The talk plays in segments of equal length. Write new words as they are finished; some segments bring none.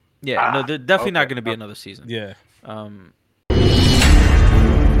Yeah, no, there's definitely not Okay. going to be another season. Yeah.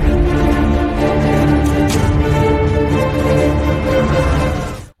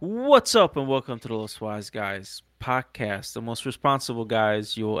 What's up, and welcome to the Los Wise Guys podcast, the most responsible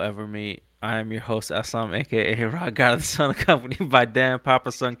guys you will ever meet. I am your host, Assam, aka Rock God of the Sun, accompanied by Dan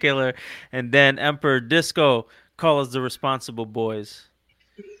Papa Sun Killer and Dan Emperor Disco. Call us the responsible boys.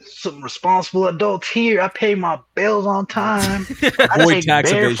 Some responsible adults here. I pay my bills on time. I Avoid take tax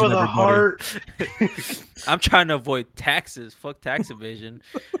bear evasion, for the everybody. heart. I'm trying to avoid taxes. Fuck tax evasion.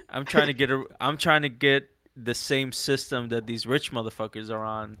 I'm trying to get the same system that these rich motherfuckers are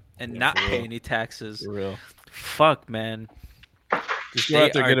on and not for pay real. any taxes. For real. Fuck, man. Just go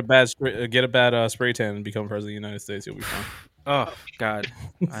out there, get a bad spray tan, and become president of the United States. You'll be fine. Oh God,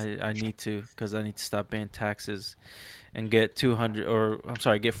 I need to, because I need to stop paying taxes and get get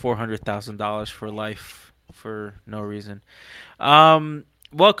 $400,000 for life for no reason.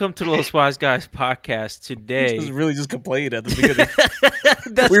 Welcome to the Los Wise Guys podcast today. Just really just complained at the beginning.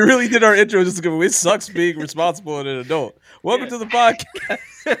 We really did our intro just to go. It sucks being responsible and an adult. Welcome to the podcast.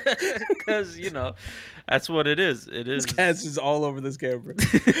 Because that's what it is. It is. This cat's just all over this camera.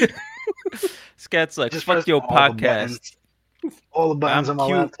 This cat's like, Just fuck press your all the podcast. buttons. All the buttons I'm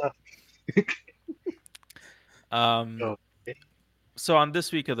on my cute. laptop. So on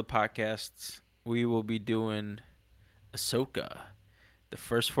this week of the podcast, we will be doing Ahsoka, the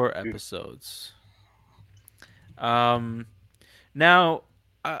first 4 episodes. Now,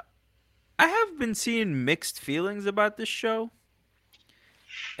 I have been seeing mixed feelings about this show,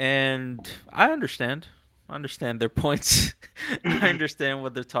 and I understand their points. I understand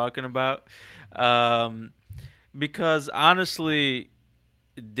what they're talking about, because honestly,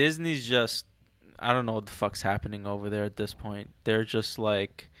 Disney's just, I don't know what the fuck's happening over there at this point. They're just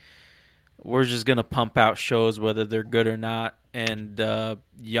like, we're just gonna pump out shows whether they're good or not, and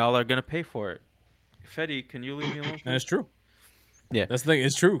y'all are gonna pay for it. Fetty, can you leave me alone? And it's true. Yeah, that's the thing.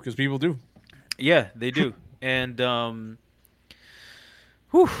 It's true because people do. Yeah, they do. And man,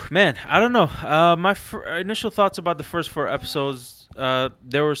 I don't know. My initial thoughts about the first 4 episodes.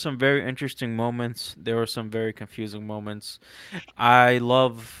 There were some very interesting moments. There were some very confusing moments. I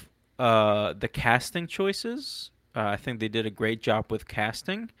love the casting choices. I think they did a great job with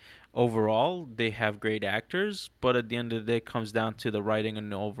casting. Overall, they have great actors, but at the end of the day, it comes down to the writing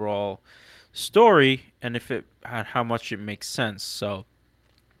and the overall story, and how much it makes sense. So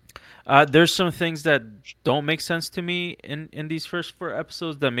there's some things that don't make sense to me in these first 4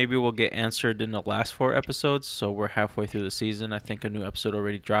 episodes that maybe will get answered in the last 4 episodes. So we're halfway through the season. I think a new episode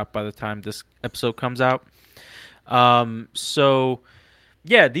already dropped by the time this episode comes out. So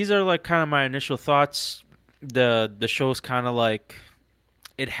yeah, these are like kind of my initial thoughts. The show's kind of like,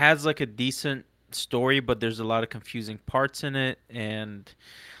 it has like a decent story, but there's a lot of confusing parts in it, and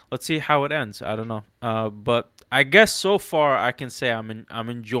let's see how it ends. I don't know, but I guess so far I can say I'm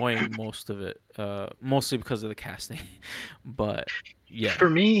enjoying most of it, mostly because of the casting. But yeah, For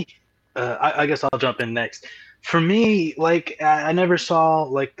me, I guess I'll jump in next. For me, like I never saw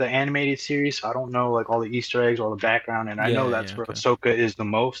like the animated series, so I don't know like all the Easter eggs, all the background, and I know that's where Ahsoka is the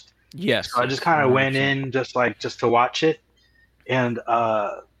most. Yes. So I just kind of went in just to watch it, and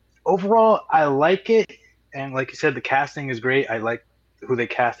overall I like it. And like you said, the casting is great. I like who they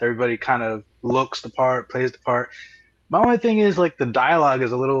cast. Everybody kind of looks the part, plays the part. My only thing is like the dialogue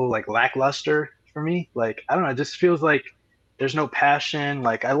is a little like lackluster for me. Like I don't know, it just feels like there's no passion.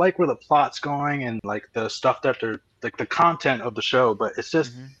 Like I like where the plot's going and like the stuff that they're like the content of the show, but it's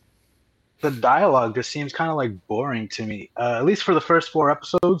just the dialogue just seems kind of like boring to me. At least for the first 4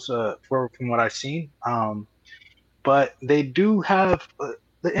 episodes, from what I've seen. But they do have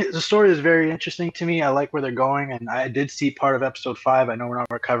the story is very interesting to me. I like where they're going, and I did see part of episode 5. I know we're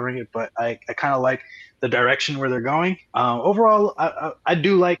not recovering it, but I kind of like the direction where they're going. Overall, I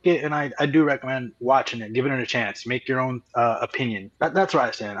do like it, and I do recommend watching it, giving it a chance, make your own opinion. That's what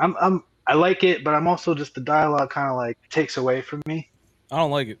I stand. I like it, but I'm also just the dialogue kind of like takes away from me. I don't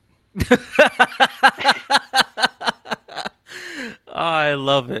like it. Oh, I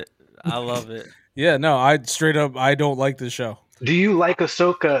love it. I love it. Yeah, no, I don't like this show. Do you like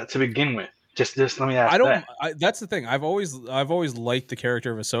Ahsoka to begin with? Just let me ask. That's the thing. I've always liked the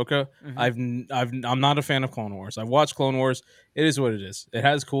character of Ahsoka. Mm-hmm. I'm not a fan of Clone Wars. I've watched Clone Wars. It is what it is. It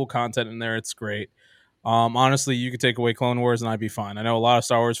has cool content in there. It's great. Honestly, you could take away Clone Wars and I'd be fine. I know a lot of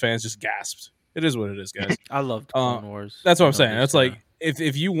Star Wars fans just gasped. It is what it is, guys. I loved Clone Wars. That's what I'm saying. It's like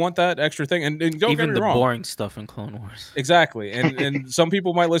if you want that extra thing, and don't even get me wrong, boring stuff in Clone Wars. Exactly. And some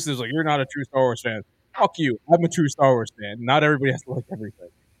people might listen to this like, you're not a true Star Wars fan. Fuck you. I'm a true Star Wars fan. Not everybody has to like everything.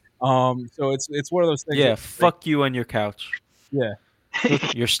 So it's one of those things. Yeah, fuck you and your couch. Yeah.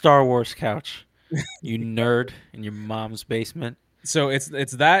 Your Star Wars couch. You nerd in your mom's basement. So it's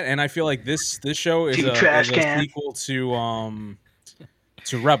that, and I feel like this show is Two a trash cans. sequel to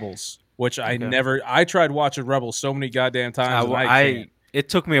Rebels, which Okay. I tried watching Rebels so many goddamn times, and I can't. It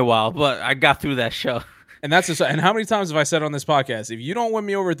took me a while, but I got through that show. And that's just, and how many times have I said on this podcast, if you don't win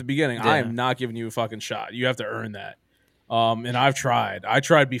me over at the beginning, I Yeah. am not giving you a fucking shot. You have to earn that. And I've tried. I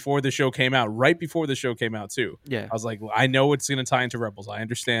tried before the show came out, right before the show came out too. Yeah. I was like, I know it's gonna tie into Rebels. I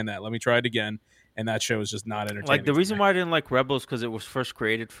understand that. Let me try it again. And that show is just not Like entertaining the to reason me. why I didn't like Rebels because it was first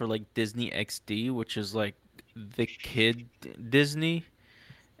created for like Disney XD, which is like the kid Disney,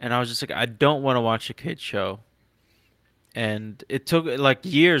 and I was just like, I don't want to watch a kid show. And it took like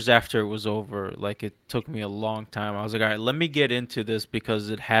years after it was over. Like it took me a long time. I was like, all right, let me get into this because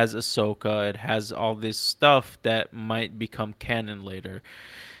it has Ahsoka, it has all this stuff that might become canon later.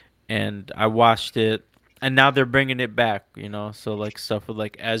 And I watched it, and now they're bringing it back. So like stuff with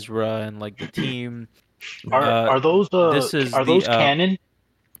like Ezra and like the team. Are Uh, are those this is are the those canon?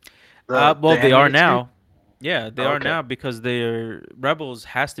 well, The they are animated series? now. Yeah, they Oh, are okay. now because they're Rebels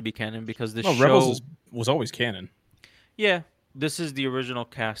has to be canon because the No, Rebels show. was always canon. Yeah, this is the original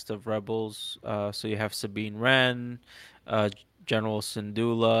cast of Rebels. So you have Sabine Wren, uh, General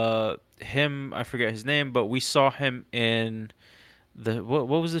Syndulla. Him, I forget his name, but we saw him in the what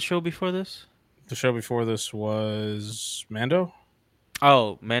was the show before this? The show before this was Mando.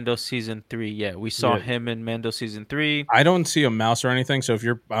 Oh, Mando season 3. Yeah, we saw Yeah, him in Mando season 3. I don't see a mouse or anything. So if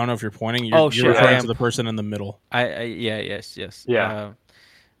you're, I don't know if you're pointing. Oh You're shit, I referring Yeah, to am. the person in the middle. Yeah, yes, yes. yeah.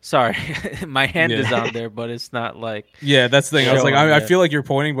 Sorry, my hand Yeah, is on there, but it's not like yeah. That's the thing. I was like, showing. I Yeah, feel like you're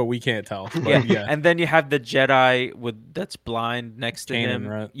pointing, but we can't tell. yeah. But yeah, And then you have the Jedi with that's blind next to Kanan, him.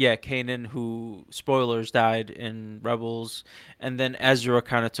 right? Yeah, Kanan, who spoilers died in Rebels, and then Ezra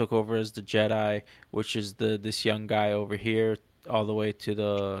kind of took over as the Jedi, which is this young guy over here, all the way To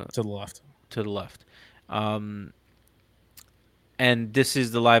the left. to the left. Um, and this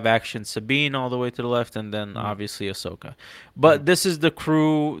is the live action Sabine all the way to the left, and then Mm. obviously Ahsoka. Mm. But this is the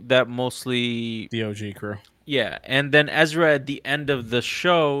crew that mostly, The OG crew. yeah. And then Ezra at the end of the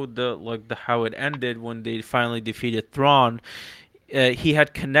show, the how it ended when they finally defeated Thrawn, he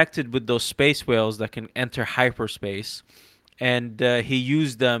had connected with those space whales that can enter hyperspace, and he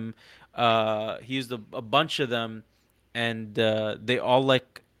used them. He used a bunch of them, and they all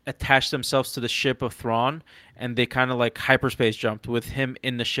like attached themselves to the ship of Thrawn, and they kind of like hyperspace jumped with him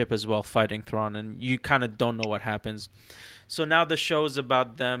in the ship as well, fighting Thrawn, and you kind of don't know what happens. So now the show is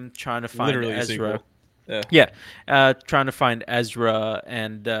about them trying to find Literally a Ezra. sequel. Yeah. Yeah, trying to find Ezra,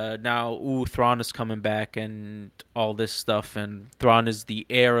 and now Thrawn is coming back, and all this stuff, and Thrawn is the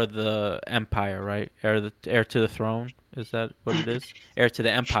heir of the Empire, right? Heir to the throne. Is that what it is? Heir to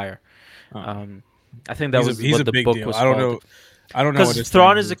the Empire. Uh, Um, I think that was he's what a the big book deal. was I don't called. know. I don't know what Because his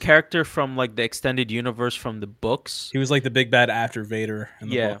Thrawn thing is a is. character from like the extended universe from the books. He was like the big bad after Vader in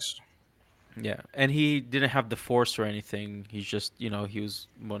the Yeah, books. yeah, and he didn't have the Force or anything. He's just he was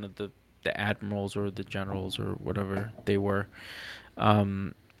one of the admirals or the generals or whatever they were.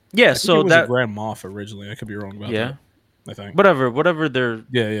 Um, yeah, I think he so was a that Grand Moff originally. I could be wrong about yeah, that. I think. whatever their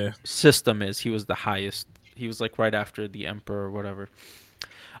Yeah, yeah. system is, he was the highest. He was like right after the Emperor or whatever.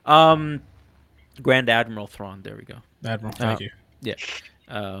 Um, Grand Admiral Thrawn. There we go. Admiral, thank you. Yeah.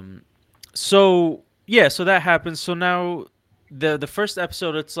 Um, so yeah, so that happens. So now the first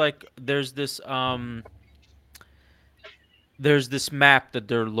episode, it's like there's this map that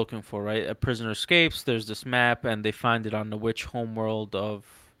they're looking for, right? A prisoner escapes. There's this map, and they find it on the witch homeworld of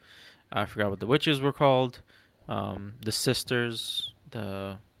I forgot what the witches were called. The sisters,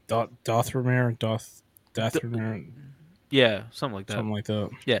 Dothramir, the Dathramir, yeah, something like that. something like that.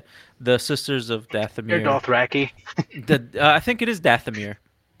 Yeah, the sisters of You're Dathomir. Dothraki. I think it is Dathomir.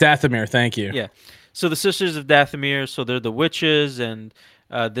 Dathomir, thank you. Yeah. So the sisters of Dathomir, so they're the witches, and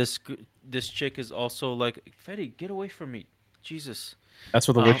this chick is also like, Fetty, get away from me, Jesus. That's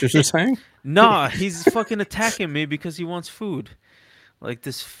what the Um, Witchers are saying. Nah, he's fucking attacking me because he wants food. Like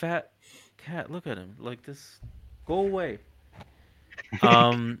this fat cat. Look at him. Like this. Go away.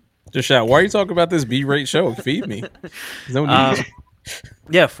 Um. Just shout. Why are you talking about this B-rate show? Feed me. There's no um need.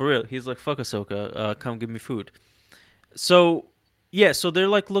 yeah, for real. He's like, fuck Ahsoka. Come give me food. So yeah, so they're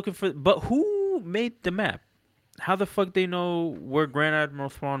like looking for. But who made the map? How the fuck they know where Grand Admiral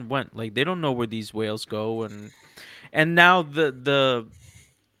Thrawn went? Like they don't know where these whales go, and now the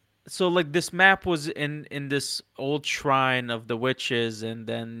so like this map was in this old shrine of the witches, and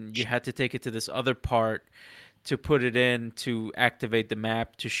then you had to take it to this other part to put it in to activate the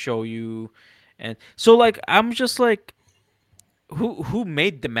map to show you. And so like I'm just like, who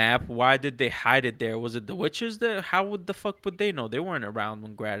made the map? Why did they hide it there? Was it the witches? That how would the fuck would they know? They weren't around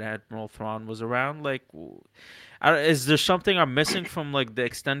when Grand Admiral Thrawn was around. Like, is there something I'm missing from like the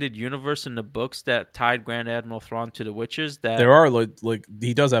extended universe in the books that tied Grand Admiral Thrawn to the witches? There That are like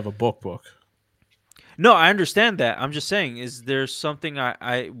he does have a book. no, I understand that. I'm just saying, is there something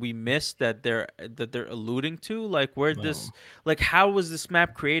I we missed that they're alluding to? Like where this, Um, like how was this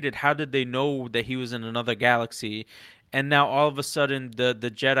map created? How did they know that he was in another galaxy? And now all of a sudden the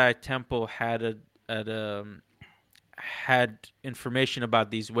Jedi Temple had information about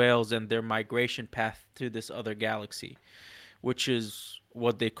these whales and their migration path to this other galaxy, which is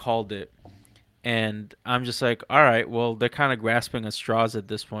what they called it. And I'm just like, all right, well, they're kind of grasping at straws at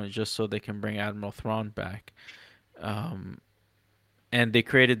this point just so they can bring Admiral Thrawn back. Um, and they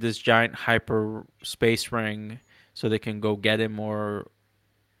created this giant hyper space ring so they can go get him, or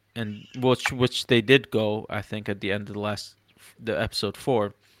and which they did go, I think, at the end of the episode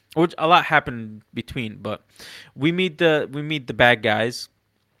 4, which a lot happened between. But we meet the bad guys,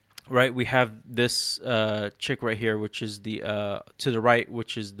 right? We have this chick right here, which is the to the right,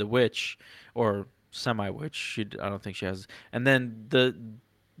 which is the witch or semi witch. I don't think she has. And then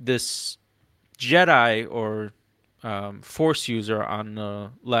this Jedi or Force user on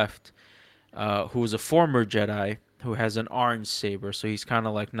the left, who is a former Jedi who has an orange saber. So he's kind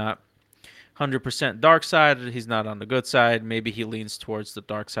of like not 100% dark side. He's not on the good side. Maybe he leans towards the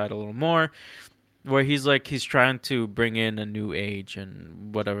dark side a little more, where he's trying to bring in a new age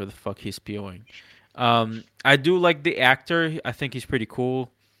and whatever the fuck he's spewing. I do like the actor. I think he's pretty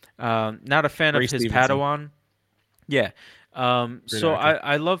cool. Not a fan Ray of his Stevenson, Padawan. Yeah. great So actor.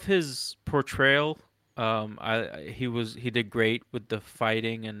 I love his portrayal. He did great with the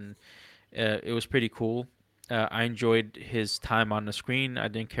fighting, and it was pretty cool. I enjoyed his time on the screen. I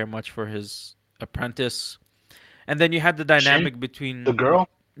didn't care much for his apprentice. And then you had the Shin, dynamic the between girl.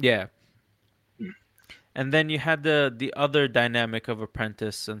 yeah, and then you had the other dynamic of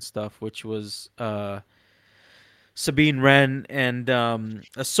apprentice and stuff, which was Sabine Wren and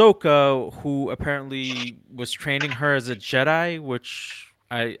Ahsoka, who apparently was training her as a Jedi, which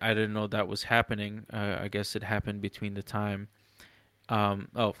I didn't know that was happening. I guess it happened between the time.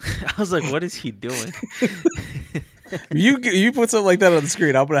 Oh, I was like, what is he doing? You put something like that on the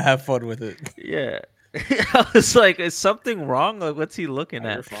screen, I'm gonna have fun with it. Yeah. I was like, is something wrong? Like, what's he looking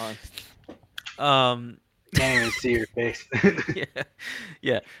You're at? fine. Um, Can't even see your face. yeah,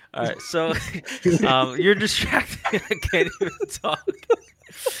 yeah. All right, so you're distracted. I can't even talk.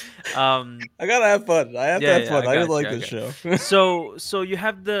 I gotta have fun. I have to Yeah, have yeah. fun. I I didn't got you. like I this got show. so you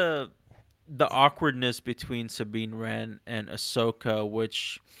have the awkwardness between Sabine Wren and Ahsoka,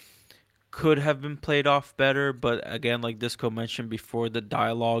 which could have been played off better, but again, like Disco mentioned before, the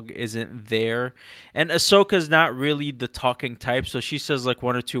dialogue isn't there. And Ahsoka's not really the talking type, so she says like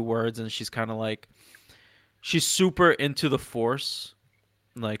one or two words and she's kind of like she's super into the force.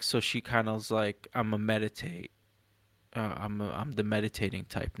 Like so she kind of is like I'm a meditate. I'm the meditating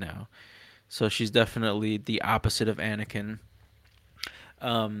type now. So she's definitely the opposite of Anakin.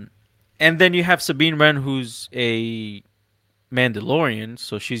 Um and then you have Sabine Wren who's a Mandalorian,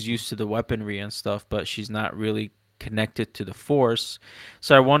 so she's used to the weaponry and stuff, but she's not really connected to the Force.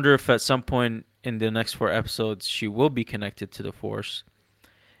 So I wonder if at some point in the next 4 episodes she will be connected to the Force.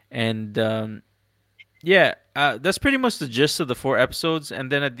 And yeah, that's pretty much the gist of the 4 episodes.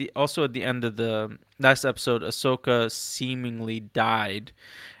 And then at the end of the last episode, Ahsoka seemingly died,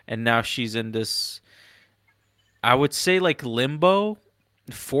 and now she's in this, I would say, like limbo,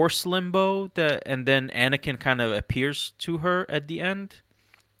 force limbo. That and then Anakin kind of appears to her at the end,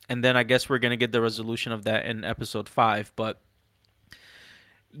 and then I guess we're gonna get the resolution of that in episode 5. But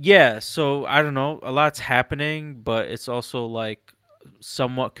yeah, so I don't know, a lot's happening, but it's also like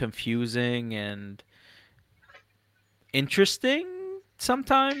somewhat confusing and interesting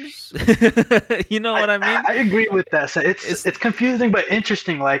sometimes. You know I, what I mean? I agree with that. So It's it's confusing but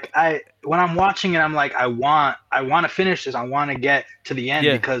interesting. Like when I'm watching it, I'm like I want to finish this. I want to get to the end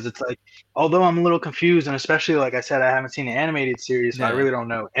yeah, because it's like although I'm a little confused and especially like I said I haven't seen the animated series, so I yeah. really don't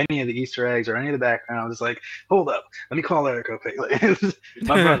know any of the Easter eggs or any of the background. I was like, hold up, let me call Eric real quick. Like,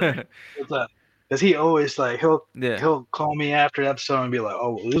 my brother, what's up? Because he always like Yeah. he'll call me after the episode and be like,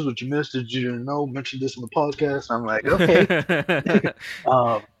 oh well, this is what you missed. Did you know mention this in the podcast? I'm like, okay.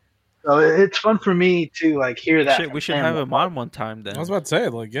 Um, so it's fun for me to like hear that We from should him. have him on one time I was then. about to say,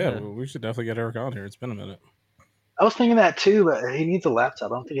 like, yeah, Yeah. we should definitely get Eric on here. It's been a minute. I was thinking that too, but he needs a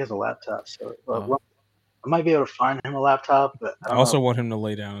laptop. I don't think he has a laptop, so Oh. I might be able to find him a laptop, but I I don't also know. want him to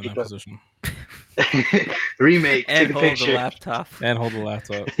lay down in that Because position remake, And take a hold the picture. laptop. and hold the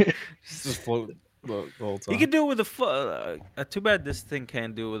laptop. Just float. the whole He time. could do it with a phone. Too bad this thing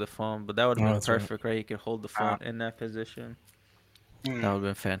can't do it with a phone, but that would have Oh, been that's right. perfect, right? He could hold the Uh, phone in that position. That hmm. would have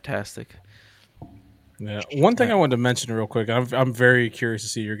been fantastic. Yeah. One All thing I right. wanted to mention real quick. I'm very curious to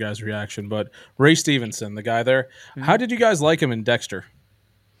see your guys' reaction. But Ray Stevenson, the guy there, how Hmm. did you guys like him in Dexter?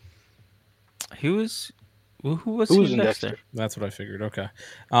 He was. Who was he Who's in in Dexter? Dexter? That's what I figured. Okay.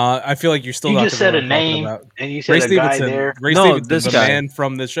 I feel like you're still You not just gonna know said what a I'm talking name about. and you Ray said a guy Stevenson. there. Ray No, Stevenson, this the guy. man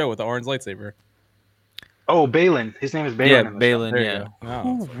from the show with the orange lightsaber. Oh, Balin. His name is Yeah, Balin in the show. Balin. There you Yeah. go. Oh,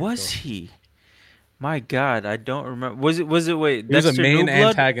 Who that's fucking was cool. he? My God, I don't remember. Was it? Was it? Wait, He was a Dexter New main Blood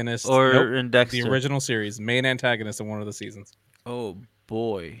antagonist. Nope. or in The Dexter? original series, main antagonist in one of the seasons. Oh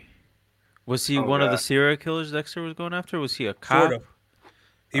boy, was he Oh one of the god. serial killers Dexter was going after? Was he a Sort cop? of.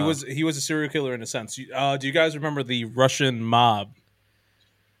 Oh He was a serial killer in a sense. Do you guys remember the Russian mob?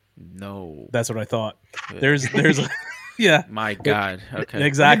 no. That's what I thought. Uh, There's yeah. My It- God. Okay. When did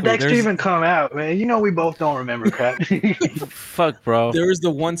exactly. Dexter even come out, man? You know we both don't remember crap. Fuck, bro. There was the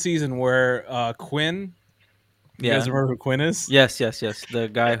one season where Quinn. You guys Yeah. remember who Quinn is? Yes, yes, yes. The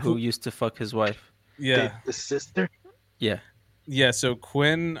guy who Who? used to fuck his wife. Yeah, The sister? Yeah. yeah. So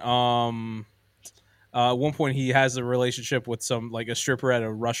Quinn, at one point he has a relationship with some like a stripper at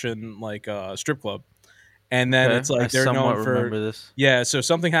a Russian like strip club, and then Okay. it's I like they're known somewhat for remember this. yeah. So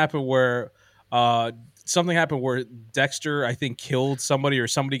uh something happened where Dexter I think killed somebody or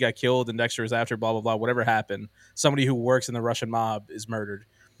somebody got killed and Dexter was after blah blah blah whatever happened. Somebody who works in the Russian mob is murdered.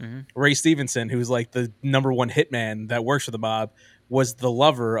 Hmm. Ray Stevenson, who's like the number one hitman that works for the mob, was the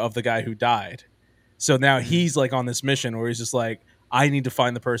lover of the guy who died. So now Hmm. he's like on this mission where he's just like, I need to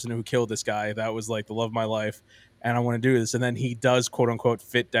find the person who killed this guy. That was like the love of my life, and I want to do this. And then he does quote unquote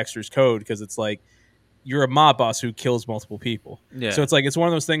fit Dexter's code because it's like you're a mob boss who kills multiple people. So Yeah. it's like it's one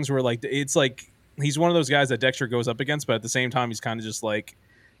of those things where like it's like he's one of those guys that Dexter goes up against, but at the same time he's kind of just like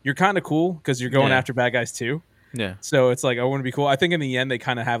you're kind of cool because you're going Yeah. after bad guys too. Yeah. So it's like I want to be cool. I think in the end they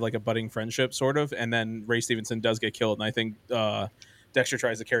kind of have like a budding friendship, sort of, and then Ray Stevenson does get killed, and I think Dexter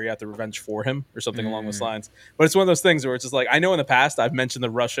tries to carry out the revenge for him or something along those Mm. lines. But it's one of those things where it's just like I know in the past I've mentioned the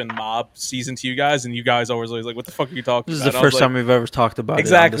Russian mob season to you guys, and you guys always like, "What the fuck are you talking This is about?" the I was first like, time we've ever talked about it on this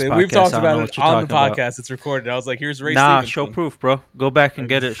 "Exactly, we've podcast. talked I don't about know it what you're on the talking about. podcast. It's recorded." I was like, "Here's Ray Nah, Stevenson." show proof, bro. Go back and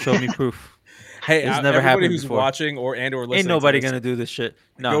get it. Show me proof. Hey, This never everybody happened who's before. watching or listening Ain't to nobody this, gonna do this shit.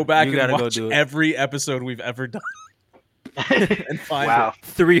 go No, back you and gotta go watch do it. every episode we've ever done and find it. Wow.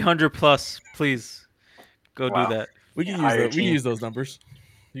 300 plus, please. Go do Wow. that. We can use Hire that. We can team. use those numbers.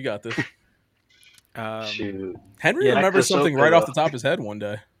 You got this. Um, Shoot. Henry Yeah. Back to remembers something Ahsoka, right off though. the top of his head one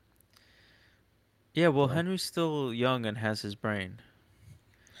day. yeah, well, So. Henry's still young and has his brain.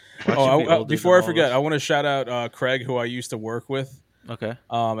 Why Oh, should be older than before I all of forget, us? I want to shout out Craig, who I used to work with Okay. at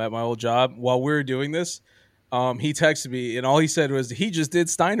my old job. While we were doing this, he texted me, and all he said was, he just did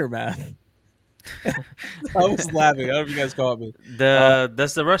Steiner math. I was laughing. I don't know if you guys caught me.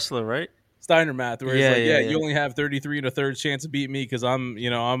 That's the wrestler, right? Steiner math, where he's Yeah, like, yeah, yeah, yeah. you only have 33 and a third chance to beat me because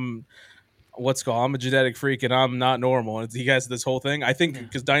I'm what's called, I'm a genetic freak and I'm not normal. And he has this whole thing. I think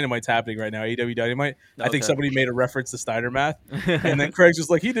because Dynamite's happening right now, AEW Dynamite. I think Okay. somebody made a reference to Steiner math, and then Craig's just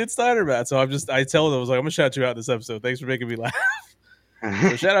like, he did Steiner math. So I tell him, I was like, I'm gonna shout you out this episode. Thanks for making me laugh.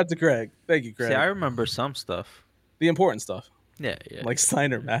 So shout out to Craig. Thank you, Craig. See, I remember some stuff. The important stuff, Yeah, yeah. like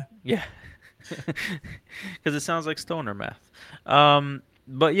Steiner math. Yeah. Because it sounds like stoner math.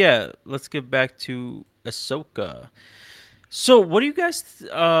 But yeah, let's get back to Ahsoka. So, what do you guys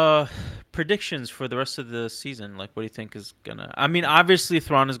predictions for the rest of the season? Like, what do you think is gonna? I mean, obviously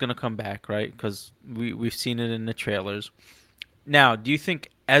Thrawn is gonna come back, right? Because we've seen it in the trailers. Now, do you think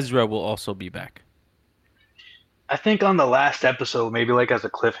Ezra will also be back? I think on the last episode, maybe like as a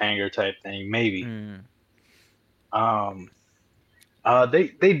cliffhanger type thing, maybe. Mm. Um,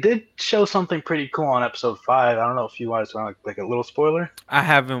 they did show something pretty cool on episode 5. I don't know if you want to like a little spoiler. I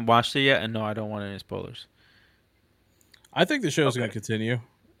haven't watched it yet, and no, I don't want any spoilers. I think the show's Okay. gonna continue.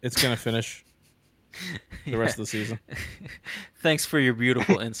 It's gonna finish the rest of the season. Thanks for your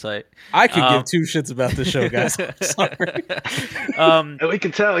beautiful insight. I could give two shits about the show, guys. I'm sorry. And we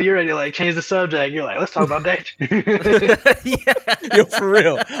can tell you're ready to like change the subject. You're like, let's talk about Dexter. Yeah. Yo, for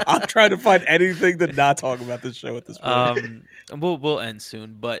real. I'm trying to find anything to not talk about this show at this point. We'll end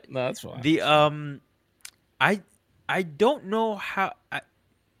soon, but No, that's fine. the I don't know how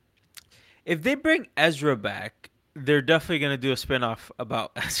if they bring Ezra back, they're definitely gonna do a spinoff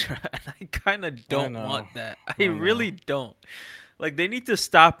about Ezra, and I kind of don't know. want that. I I know. really don't. Like they need to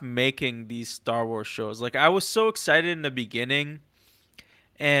stop making these Star Wars shows. Like I was so excited in the beginning,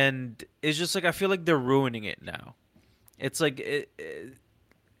 and it's just like I feel like they're ruining it now. It's like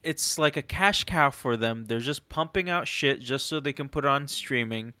it's like a cash cow for them. They're just pumping out shit just so they can put it on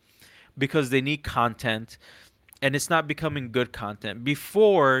streaming. because they need content, and it's not becoming good content.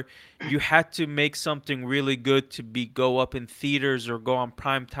 Before, you had to make something really good to be go up in theaters or go on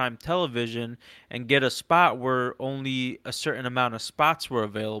primetime television and get a spot where only a certain amount of spots were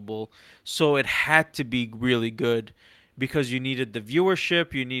available. So it had to be really good because you needed the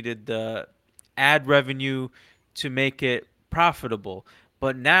viewership, you needed the ad revenue to make it profitable.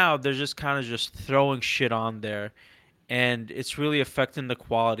 But now they're just kind of just throwing shit on there, and it's really affecting the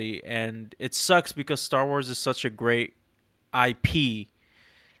quality, and it sucks because Star Wars is such a great IP,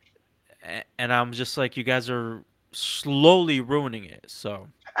 and I'm just like, you guys are slowly ruining it. So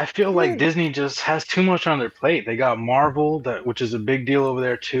I feel like Yeah. Disney just has too much on their plate. They got Marvel, that which is a big deal over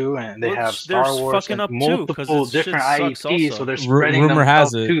there too, and they have which Star there's Wars, fucking like up too, because multiple its shit different sucks IEPs. So also. they're spreading Rumor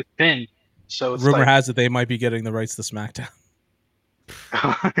has themselves it. too thin. So it's Rumor like, has it they might be getting the rights to SmackDown.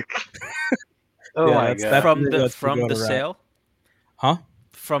 oh Yeah, my that's god. that's from the that's been from going the around. sale Huh?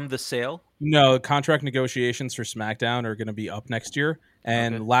 from the sale. No, contract negotiations for SmackDown are going to be up next year. Okay.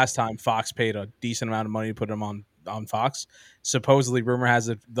 And last time Fox paid a decent amount of money to put them on Fox. Supposedly, rumor has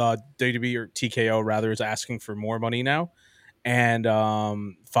it the WWE or TKO rather is asking for more money now, and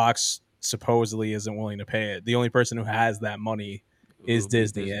Fox supposedly isn't willing to pay it. The only person who has that money It is will be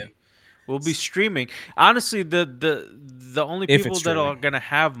Disney, and Disney. We'll be streaming. Honestly, the only if it's people that are streaming. gonna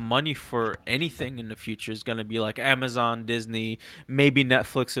have money for anything in the future is gonna be like Amazon, Disney, maybe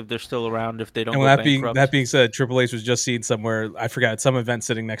Netflix if they're still around, if they don't And with go that bankrupt. being said, Triple H was just seen somewhere. I forgot some event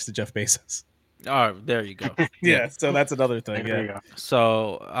sitting next to Jeff Bezos. Oh, there you go. Yeah. Yeah, so that's another thing. There Yeah, you go.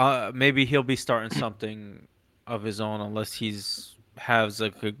 So maybe he'll be starting something of his own, unless he's has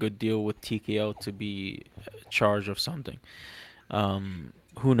like a good deal with TKO to be in charge of something.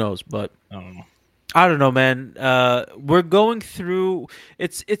 Who knows? But I don't know. I don't know, man. We're going through.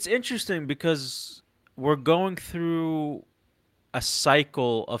 It's interesting because we're going through a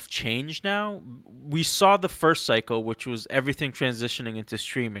cycle of change now. We saw the first cycle, which was everything transitioning into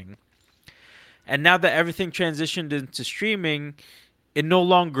streaming, and now that everything transitioned into streaming, it no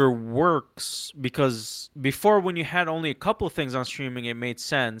longer works because before, when you had only a couple of things on streaming, it made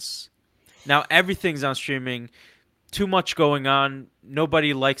sense. Now everything's on streaming. Too much going on.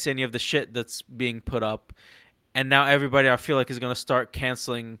 Nobody likes any of the shit that's being put up, and now everybody, I feel like, is going to start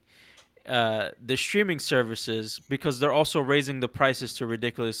canceling the streaming services because they're also raising the prices to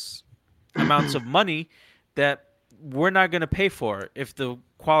ridiculous amounts of money that we're not going to pay for if the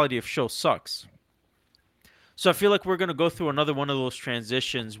quality of show sucks. So I feel like we're going to go through another one of those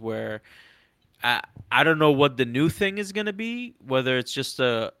transitions where I don't know what the new thing is going to be, whether it's just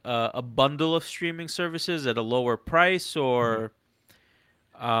a bundle of streaming services at a lower price, Mhm. or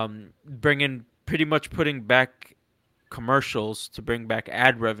bringing pretty much putting back commercials to bring back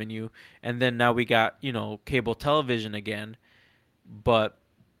ad revenue, and then now we got, cable television again. But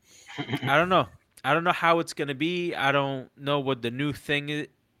I don't know. I don't know how it's gonna be. I don't know what the new thing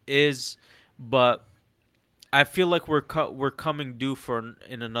is, but I feel like we're coming due for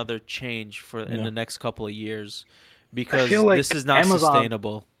in another change for in Yeah, the next couple of years, I feel because this like is not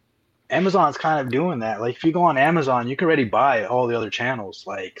sustainable. Amazon's kind of doing that. Like if you go on Amazon, you can already buy all the other channels,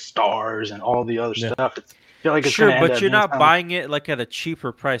 like Stars and all the other yeah. stuff. I feel like it's Sure, gonna end but up you're being not kind of buying it like at a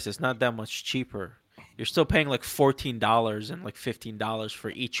cheaper price. It's not that much cheaper. You're still paying like $14 and like $15 for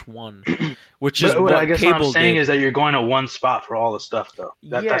each one, which is but what I what guess what I'm cable saying did. is that you're going to one spot for all the stuff though.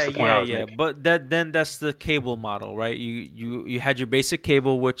 That's Yeah, the point yeah, I was yeah. making. But that's the cable model, right? You had your basic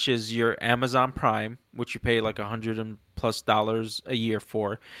cable, which is your Amazon Prime, which you pay like $100+ a year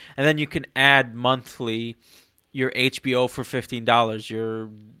for, and then you can add monthly your HBO for $15, your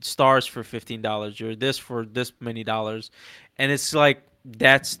Stars for $15, your this for this many dollars, and it's like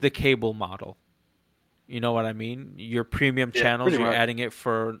that's the cable model. You know what I mean? Your premium Yeah, channels, pretty you're much. adding it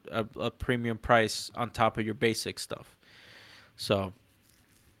for a premium price on top of your basic stuff. So,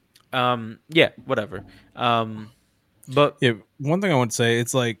 yeah, whatever. But Yeah, one thing I would say,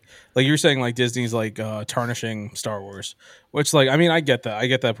 it's like you're saying, like Disney's like tarnishing Star Wars, which, like, I mean, I get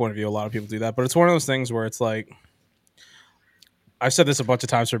that point of view. A lot of people do that, but it's one of those things where it's like I've said this a bunch of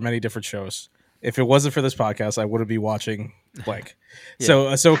times for many different shows. If it wasn't for this podcast, I wouldn't be watching blank. yeah, So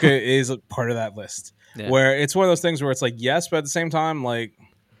Ahsoka is a part of that list, yeah. where it's one of those things where it's like yes, but at the same time, like,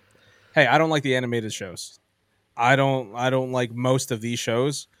 hey, I don't like the animated shows. I don't like most of these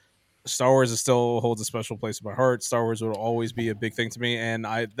shows. Star Wars is still holds a special place in my heart. Star Wars will always be a big thing to me, and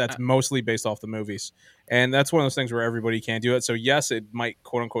I I, that's mostly based off the movies. And that's one of those things where everybody can't do it. So yes, it might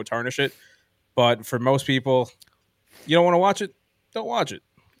quote unquote tarnish it, but for most people, you don't want to watch it, don't watch it.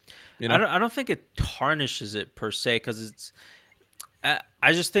 You I know? don't. I don't think it tarnishes it per se because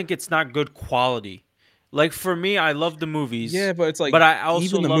I just think it's not good quality. Like for me, I love the movies, Yeah, but it's like but I also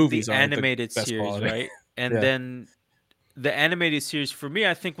even the love the movies aren't the animated best series, quality. right? And Yeah, then the animated series for me,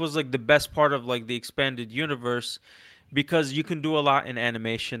 I think was like the best part of like the expanded universe because you can do a lot in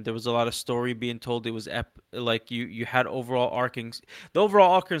animation. There was a lot of story being told. It was like you had overall arcing. The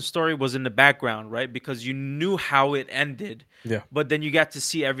overall arcing story was in the background, right? Because you knew how it ended, yeah, but then you got to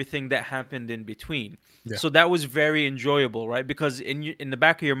see everything that happened in between. yeah, So that was very enjoyable, right? Because in the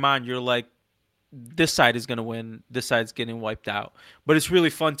back of your mind, you're like, this side is gonna win, this side's getting wiped out. But it's really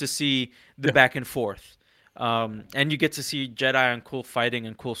fun to see the yeah. back and forth. And you get to see Jedi and cool fighting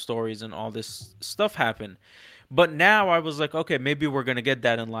and cool stories and all this stuff happen. But now I was like, okay, maybe we're gonna get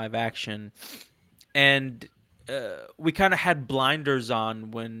that in live action, and we kind of had blinders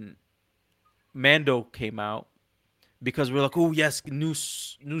on when Mando came out because we're like, oh yes, new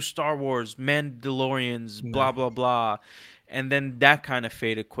Star Wars, Mandalorians, No. blah blah blah, and then that kind of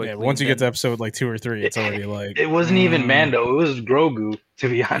faded Yeah, quickly, once and you get to then episode like 2 or 3, it's already like, It wasn't even Mando. It was Grogu. To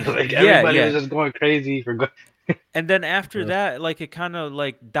be honest, like yeah, everybody was yeah, just going crazy for. and then after uh, that, like it kind of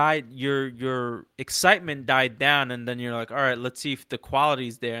like died. Your excitement died down, and then you're like, all right, let's see if the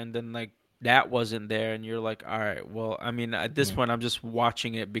quality's there, and then like that wasn't there, and you're like, all right, well, I mean, at this yeah, point, I'm just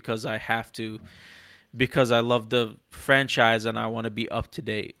watching it because I have to, because I love the franchise and I want to be up to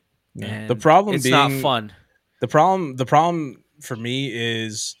date, yeah. The and problem it's not being fun. the problem for me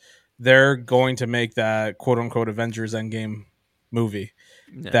is they're going to make that quote unquote Avengers Endgame movie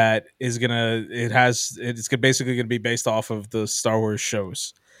Yeah, that is gonna it's basically gonna be based off of the Star Wars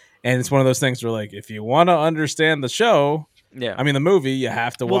shows, and it's one of those things where like if you want to understand the show, yeah. I mean the movie, you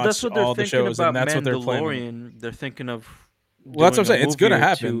have to Well, that's watch what they're all the thinking shows, and about that's what they're planning. Mandalorian. They're thinking of Well, that's what I'm doing a saying. It's movie gonna or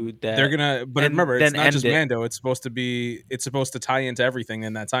happen. two They're that, gonna, but and remember, it's then not end just it. Mando. It's supposed to tie into everything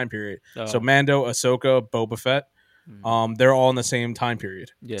in that time period. So Oh, Mando, Ahsoka, Boba Fett, mm, they're all in the same time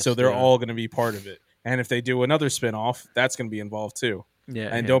period. So yes, they they're are. all going to be part of it. And if they do another spin-off, that's going to be involved too. Yeah,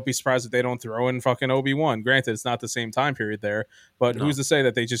 And yeah. don't be surprised if they don't throw in fucking Obi-Wan. Granted, it's not the same time period there, but who's No, to say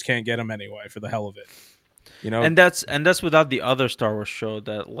that they just can't get him anyway for the hell of it? You know, and that's without the other Star Wars show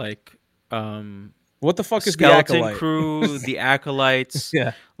that like, what the fuck is the Skeleton Acolyte? Crew, the Acolytes,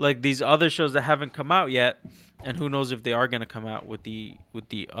 Yeah, like these other shows that haven't come out yet, and who knows if they are going to come out with the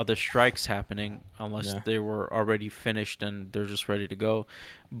other strikes happening, unless yeah. they were already finished and they're just ready to go.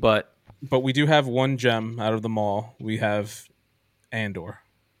 But But we do have one gem out of them all. We have Andor.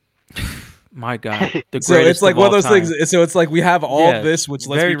 my God, the So it's greatest like of one of all those things. time. So it's like we have all of Yeah, this, which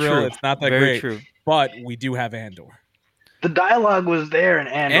let's be very real, true. it's not that Very great. true. But we do have Andor. The dialogue was there in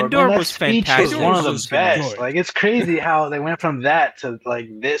Andor. Man, Andor that was speech was Andor fantastic. one of the was best. good. Like it's crazy how they went from that to like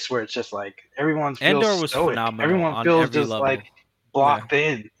this, where it's just like everyone feels Andor was stoic. phenomenal Everyone on feels every just like level. Yeah. blocked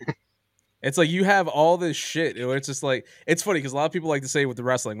in. It's like you have all this shit. It's just like it's funny because a lot of people like to say with the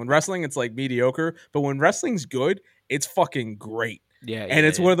wrestling, when wrestling it's like mediocre, but when wrestling's good, it's fucking great. Yeah, And yeah,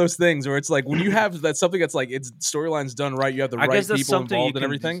 it's one yeah. of those things where it's like when you have that something that's like it's storylines done right, you have the I guess right that's people something you involved and can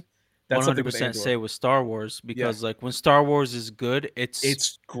everything. That's something with 100% Andor. say with Star Wars Yeah, because like when Star Wars is good, it's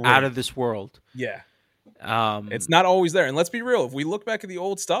it's out great. of this world. Yeah, it's Um, not always there. And let's be real, if we look back at the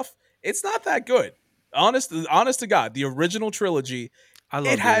old stuff, it's not that good. Honest to God, the original trilogy, I it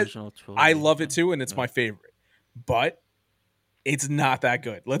love the has. original I trilogy. love Yeah, it too, and it's yeah, my favorite. But it's not that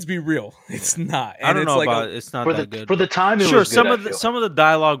good. Let's be real. yeah. It's not. I And don't it's know like about it. It's not For that good, the but time, it sure, was good. some I of the feel some like. of the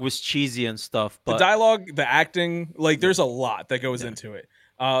dialogue was cheesy and stuff, the but dialogue, the acting, like yeah, there's a lot that goes yeah, into it.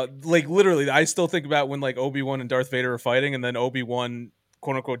 Like literally, I still think about when like Obi-Wan and Darth Vader are fighting, and then Obi-Wan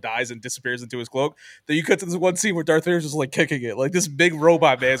quote unquote dies and disappears into his cloak. Then you cut to this one scene where Darth Vader's just like kicking it, like this big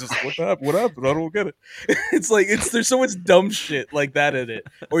robot man is just like, what up, what up? I don't get it. It's like there's so much dumb shit like that in it.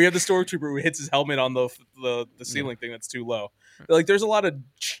 Or you have the stormtrooper who hits his helmet on the yeah, ceiling thing that's too low. Like there's a lot of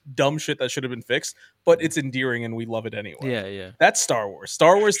dumb shit that should have been fixed, but it's endearing and we love it anyway. yeah, yeah. That's Star Wars.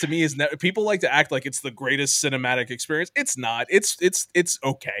 Star Wars to me is people like to act like it's the greatest cinematic experience. It's not. It's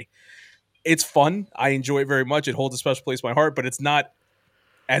okay. It's fun. I enjoy it very much. It holds a special place in my heart, but it's not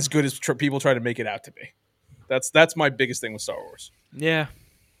as good as people try to make it out to be. That's my biggest thing with Star Wars. Yeah.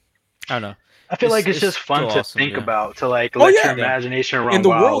 I don't know. I feel like it's It's just fun still to awesome. think Yeah, about, to like Oh let your yeah, yeah. imagination and run the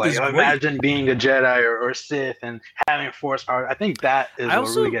wild. world Like is great. imagine being a Jedi or Sith and having Force power. I think that is I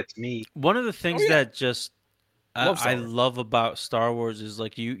what really also gets me. one of the Oh things yeah, that just love I Star Wars. love about Star Wars is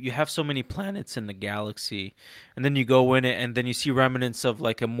like you have so many planets in the galaxy, and then you go in it, and then you see remnants of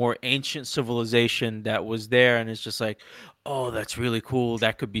like a more ancient civilization that was there, and it's just like, oh, that's really cool.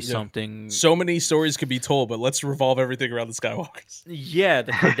 That could be Yeah, something. so many stories could be told, but let's revolve everything around the Skywalkers. Yeah,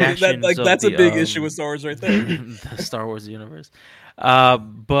 the That Kardashians like of that's a the big issue with Star Wars right there. the Star Wars universe.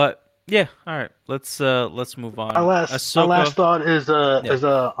 But Yeah. All right. Let's move My on. last Ahsoka. thought Yeah. is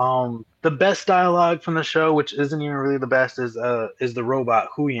the best dialogue from the show, which isn't even really the best, is the robot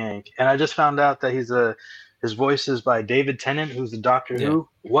Hu Yang, and I just found out that his voice is by David Tennant, who's the Doctor Yeah. Who,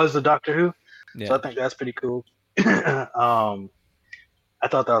 was the Doctor Who, so Yeah. I think that's pretty cool. I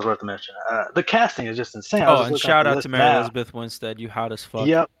thought that was worth a mention. The casting is just insane. I was Oh, just and looking at shout the out to list Mary now. Elizabeth Winstead. You hot as fuck.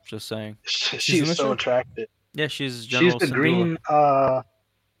 Yep, Just saying. She's in she's the so show. attractive. Yeah, she's She's General the Syndulla. green.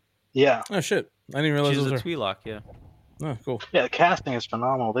 Yeah, Oh shit! I didn't realize She's it a was her. Twi'lek. Yeah. Oh, cool. yeah. The casting is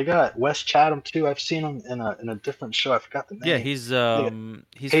phenomenal. They got Wes Chatham too. I've seen him in a different show. I forgot the Yeah, name. They got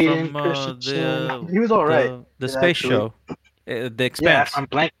he's Hayden from Christensen. He was all right. the Yeah, space actually. show, The Yeah, Expanse. I'm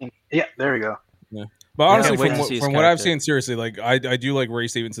blanking. Yeah, there we go. Yeah. But I honestly, can't wait Yeah, to see his from what I've character. seen, seriously, like I do like Ray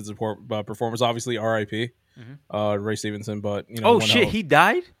Stevenson's performance. Obviously, R.I.P. Mhm. Ray Stevenson, but Oh one shit, hell he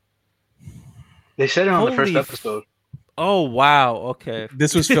died. They said it on the first Holy episode. Oh wow. Okay.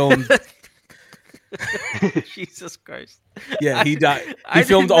 This was filmed. Jesus Christ. Yeah, he died. He I did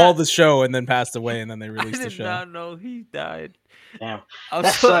filmed all not- the show and then passed away, and then they I released the did show. not know he died. Damn,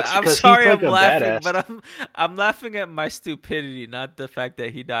 that sucks I'm because sorry he's like I'm a laughing, badass. but I'm laughing at my stupidity, not the fact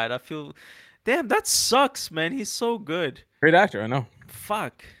that he died. I feel damn, that sucks, man. He's so good. Great actor, I know.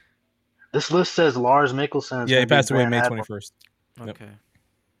 Fuck. This list says Lars Mikkelsen. Yeah, he passed away Grand May Admiral. 21st. Yep. Okay.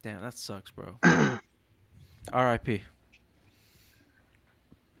 Damn, that sucks, bro. R.I.P.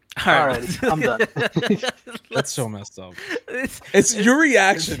 Alrighty, I'm done. That's so messed up. It's Your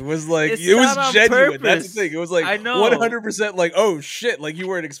reaction was like it's it was not on genuine. That's the purpose. thing. It was like I know. 100% like, oh shit, like you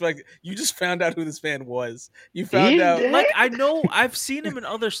weren't expecting. You just found out who this fan was. You found He out. did? Like I know I've seen him in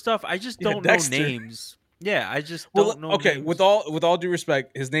other stuff. I just Yeah, don't Dexter. know names. Yeah, I just Well, don't know. okay. names. With all due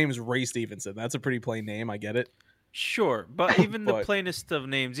respect, his name is Ray Stevenson. That's a pretty plain name. I get it. Sure, but even the But- plainest of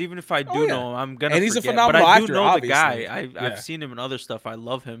names, even if I do Oh, yeah. know him, I'm gonna And he's a forget. phenomenal but I do actor, know obviously. the guy. Yeah. I've seen him in other stuff. I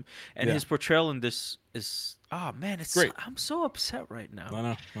love him, and Yeah. his portrayal in this is man, it's Great. I'm so upset right now I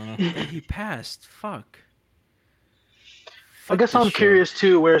know. that he passed. Fuck. I guess this I'm show. curious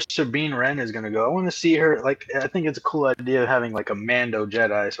too where Sabine Wren is gonna go. I want to see her. Like, I think it's a cool idea of having like a Mando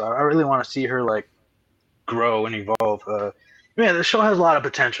Jedi. So I really want to see her like grow and evolve. Man, the show has a lot of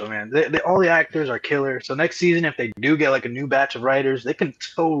potential, man. All the actors are killer. So next season, if they do get like a new batch of writers, they can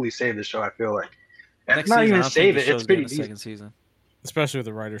totally save the show. I feel like, and Next not season, I even don't think save the it. show's It's pretty getting a easy. second season. Especially with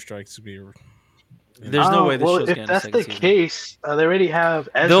the writer strikes to be. There's no way this well, show's if getting a that's second the season. case, they already have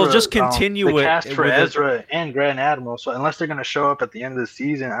Ezra. They'll just continue the it cast for with a- Ezra and Grand Admiral. So unless they're gonna show up at the end of the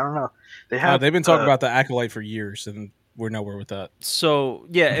season, I don't know. They have. They've been talking about the Acolyte for years, and we're nowhere with that. So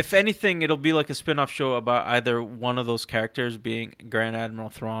yeah, if anything, it'll be like a spin-off show about either one of those characters being Grand Admiral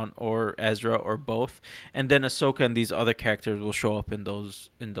Thrawn or Ezra or both, and then Ahsoka and these other characters will show up in those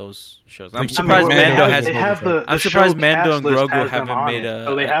shows. I'm Like, surprised well, Mando they has. They have the. I'm the surprised show Mando cast and list Grogu has them haven't on made it,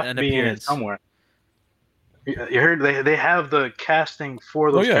 so they have an to be in it appearance. somewhere. You heard they have the casting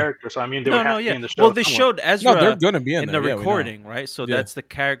for those yeah. characters, so I mean they would have to be Yeah. in the show. Well, they somewhere. showed Ezra No, they're gonna be in in there. the Yeah, we know. recording, right? So Yeah. that's the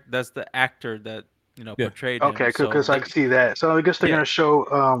character, that's the actor that Yeah. portrayed him. Okay, cool, So, because I can see that. So I guess they're Yeah. gonna show.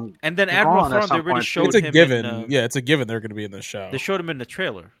 and then Admiral Thrawn at Thrawn, they some already point, showed It's a him. given. In, Yeah, it's a given. They're going to be in the show. They showed him in the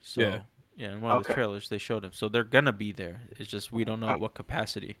trailer. So Yeah. in one of the Okay. trailers they showed him. So they're gonna be there. It's just we don't know at what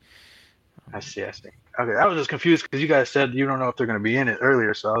capacity. I see. Okay, I was just confused because you guys said you don't know if they're gonna be in it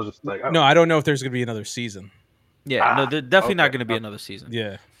earlier, so I was just like, oh. No, I don't know if there's going to be another season. Yeah, no, they're definitely not okay. gonna be another season.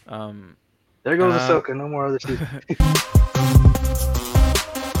 Yeah. Um, There goes Uh, Ahsoka. No more other season.